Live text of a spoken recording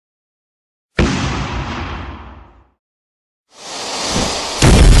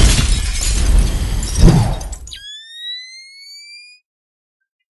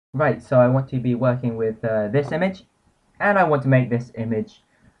Right, so I want to be working with this image, and I want to make this image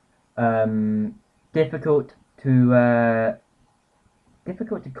um, difficult to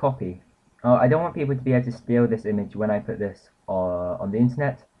difficult to copy. I don't want people to be able to steal this image when I put this on the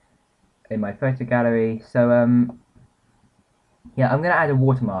internet in my photo gallery. So yeah, I'm gonna add a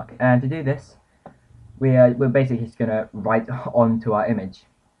watermark, and to do this, we're basically just gonna write onto our image.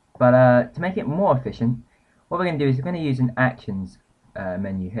 But to make it more efficient, what we're gonna do is we're gonna use an actions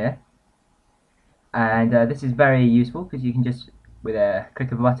menu here. And this is very useful because you can just, with a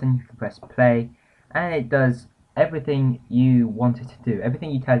click of a button, you can press play, and it does everything you want it to do,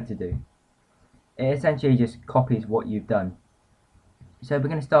 everything you tell it to do. It essentially just copies what you've done. So we're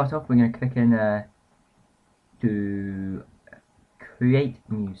going to start off, we're going to click in to create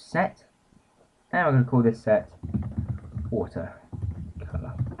new set, and we're going to call this set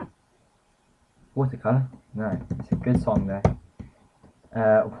watercolor. Watercolor? No, it's a good song there.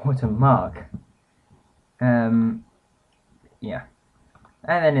 Watermark. Yeah.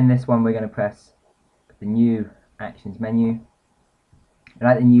 And then in this one we're going to press the new actions menu. I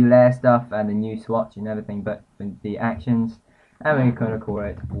like the new layer stuff and the new swatch and everything, but the actions, and we're going to call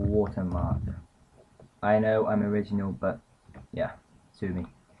it watermark. I know I'm original, but yeah, sue me.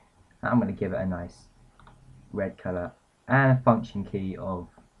 I'm going to give it a nice red color and a function key of,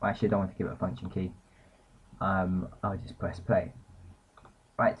 actually I don't want to give it a function key. I'll just press play.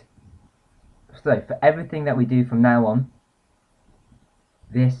 Right. So for everything that we do from now on,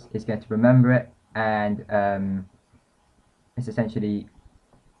 this is going to remember it, and it's essentially,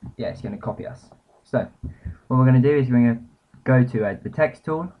 yeah, it's going to copy us. So what we're going to do is we're going to go to the text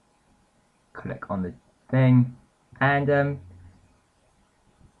tool, click on the thing, and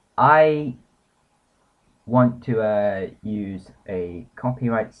I want to use a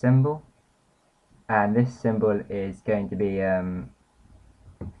copyright symbol, and this symbol is going to be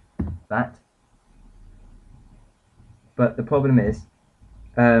that. But the problem is,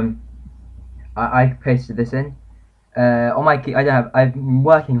 I pasted this in on my key. I'm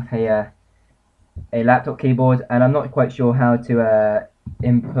working with a laptop keyboard, and I'm not quite sure how to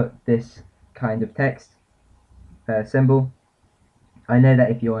input this kind of text symbol. I know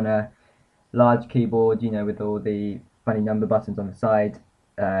that if you're on a large keyboard, you know, with all the funny number buttons on the side,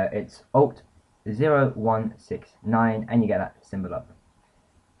 it's Alt 0169, and you get that symbol up.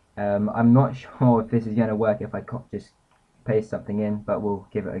 I'm not sure if this is going to work if I just paste something in, but we'll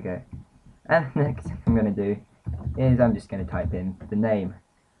give it a go. And the next thing I'm going to do is I'm just going to type in the name.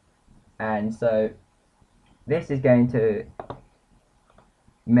 And so this is going to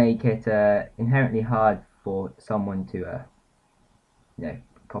make it inherently hard for someone to you know,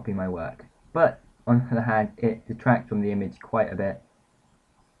 copy my work. But on the other hand, it detracts from the image quite a bit.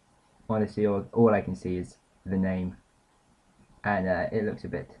 Honestly, all I can see is the name, and it looks a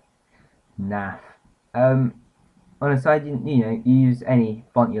bit naff. On a side, you know, you use any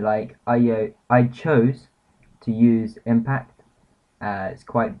font you like. I chose to use Impact. It's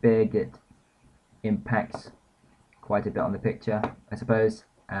quite big. It impacts quite a bit on the picture, I suppose,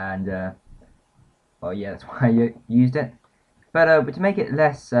 and well, yeah, that's why I used it. But to make it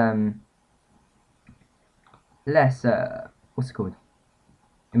less what's it called?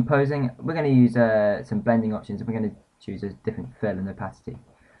 Imposing, we're going to use some blending options, and we're going to choose a different fill and opacity.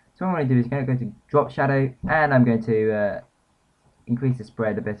 So what I'm going to do is going to go to drop shadow, and I'm going to increase the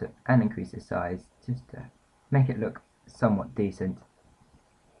spread a bit and increase the size just to make it look somewhat decent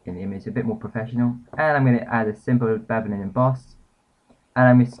in the image, a bit more professional. And I'm going to add a simple bevel and emboss, and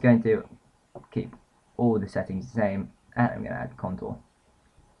I'm just going to keep all the settings the same, and I'm going to add contour.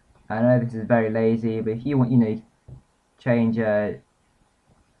 I know this is very lazy, but if you want, you know, change the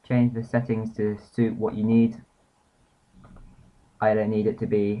settings to suit what you need. I don't need it to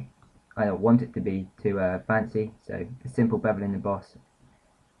be, I don't want it to be too fancy, so the simple bevel and emboss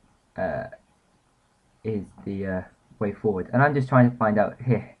is the way forward. And I'm just trying to find out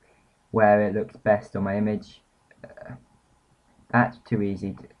here where it looks best on my image. That's too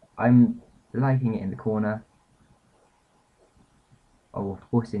easy. I'm liking it in the corner. Oh,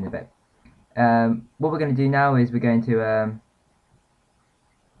 we'll see in a bit. What we're going to do now is we're going to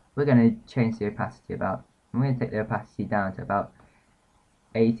change the opacity about. I'm going to take the opacity down to about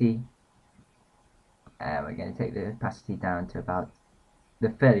 80, and we're going to take the opacity down to about the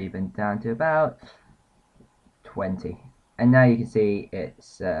fill even down to about 20. And now you can see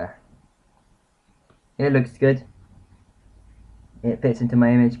it's it looks good. It fits into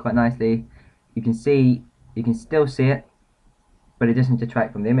my image quite nicely. You can still see it, but it doesn't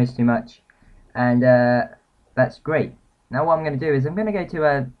detract from the image too much, and that's great. Now what I'm going to do is I'm going to go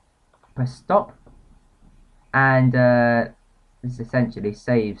to press stop, and this essentially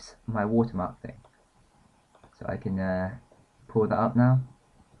saves my watermark thing. So I can pull that up now,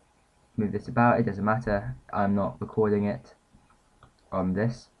 move this about, it doesn't matter, I'm not recording it on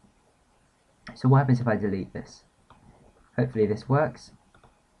this. So what happens if I delete this? Hopefully this works.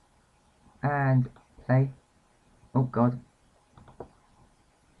 And play. Oh god.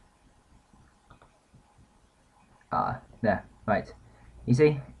 There, right. You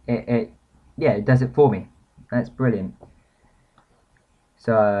see, it does it for me. That's brilliant.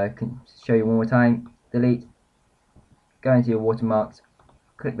 So I can show you one more time. Delete, go into your watermarks,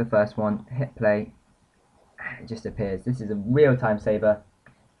 click the first one, hit play, and it just appears. This is a real time saver.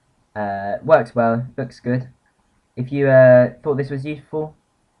 Works well, looks good. If you thought this was useful,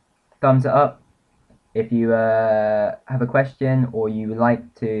 thumbs it up. If you have a question or you would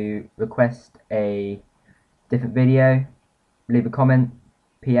like to request a different video, leave a comment,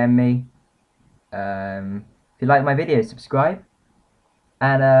 PM me. If you like my videos, subscribe.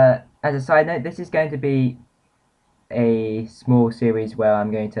 And as a side note, this is going to be a small series where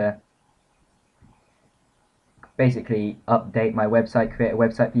I'm going to basically update my website, create a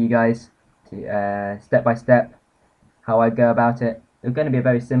website for you guys, to step by step how I go about it. It's going to be a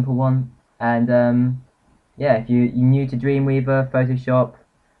very simple one, and yeah, if you're new to Dreamweaver, Photoshop,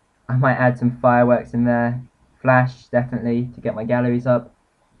 I might add some fireworks in there, Flash definitely to get my galleries up.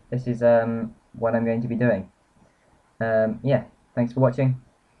 This is what I'm going to be doing. Yeah, thanks for watching.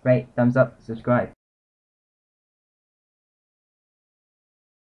 Rate, thumbs up, subscribe.